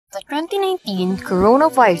The 2019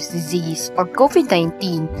 coronavirus disease, or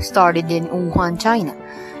COVID-19, started in Wuhan, China,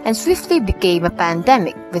 and swiftly became a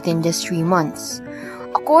pandemic within just 3 months.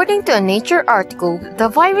 According to a Nature article, the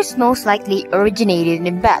virus most likely originated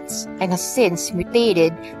in bats and has since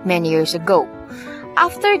mutated many years ago.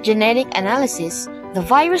 After genetic analysis, the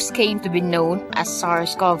virus came to be known as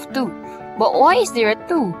SARS-CoV-2. But why is there a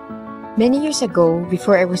 2? Many years ago,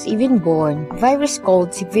 before I was even born, a virus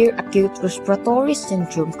called Severe Acute Respiratory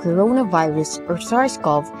Syndrome Coronavirus, or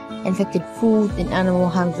SARS-CoV, infected food and animal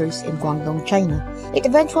handlers in Guangdong, China. It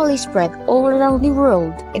eventually spread all around the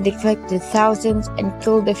world. It infected thousands and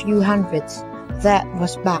killed a few hundreds. That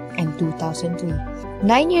was back in 2003.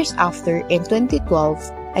 9 years after, in 2012,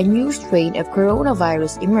 a new strain of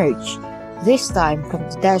coronavirus emerged, this time from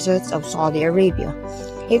the deserts of Saudi Arabia.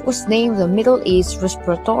 It was named the Middle East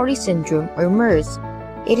Respiratory Syndrome, or MERS.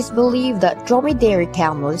 It is believed that dromedary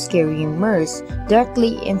camels carrying MERS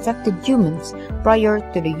directly infected humans prior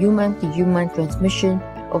to the human-to-human transmission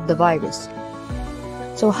of the virus.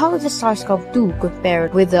 So how does SARS-CoV-2 compare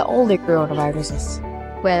with the older coronaviruses?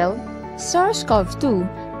 Well, SARS-CoV-2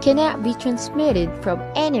 cannot be transmitted from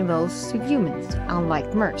animals to humans,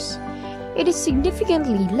 unlike MERS. It is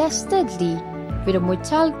significantly less deadly, with a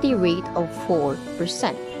mortality rate of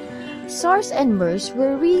 4%. SARS and MERS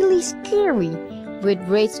were really scary, with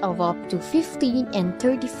rates of up to 15 and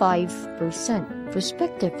 35%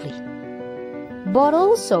 respectively. But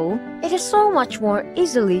also, it is so much more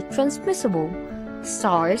easily transmissible.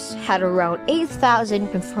 SARS had around 8,000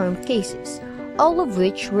 confirmed cases, all of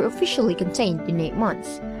which were officially contained in 8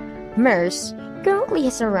 months. MERS currently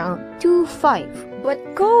has around 2.5, but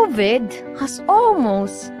COVID has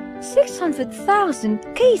almost 600,000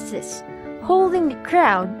 cases, holding the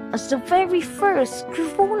crown as the very first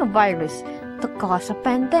coronavirus to cause a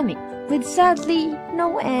pandemic, with sadly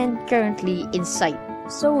no end currently in sight.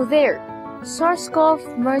 So there,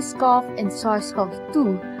 SARS-CoV, MERS-CoV, and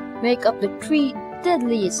SARS-CoV-2 make up the 3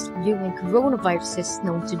 deadliest human coronaviruses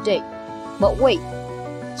known today. But wait,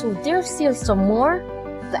 so there's still some more?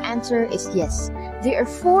 The answer is yes. There are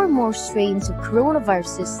 4 more strains of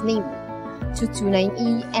coronaviruses, namely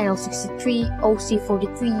 229E, NL63,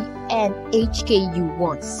 OC43, and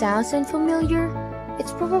HKU1. Sounds unfamiliar?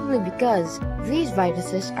 It's probably because these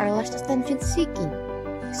viruses are less attention-seeking,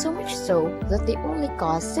 so much so that they only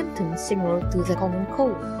cause symptoms similar to the common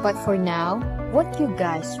cold. But for now, what you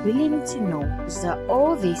guys really need to know is that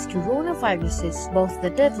all these coronaviruses, both the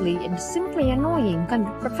deadly and the simply annoying, can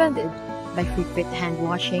be prevented by frequent hand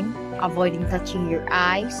washing, avoiding touching your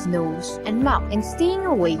eyes, nose, and mouth, and staying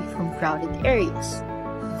away from crowded areas.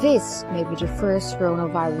 This may be the first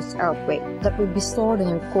coronavirus outbreak that will be stored in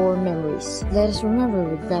our core memories. Let us remember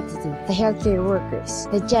with gratitude the healthcare workers,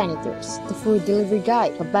 the janitors, the food delivery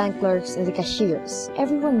guy, the bank clerks, and the cashiers,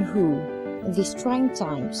 everyone who, in these trying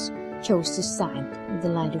times, chose to stand in the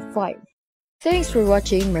line of fire. Thanks for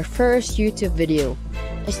watching my first YouTube video.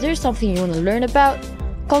 Is there something you want to learn about?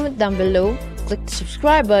 Comment down below, click the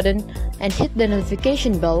subscribe button, and hit the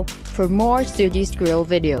notification bell for more Studio Squirrel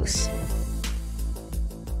videos.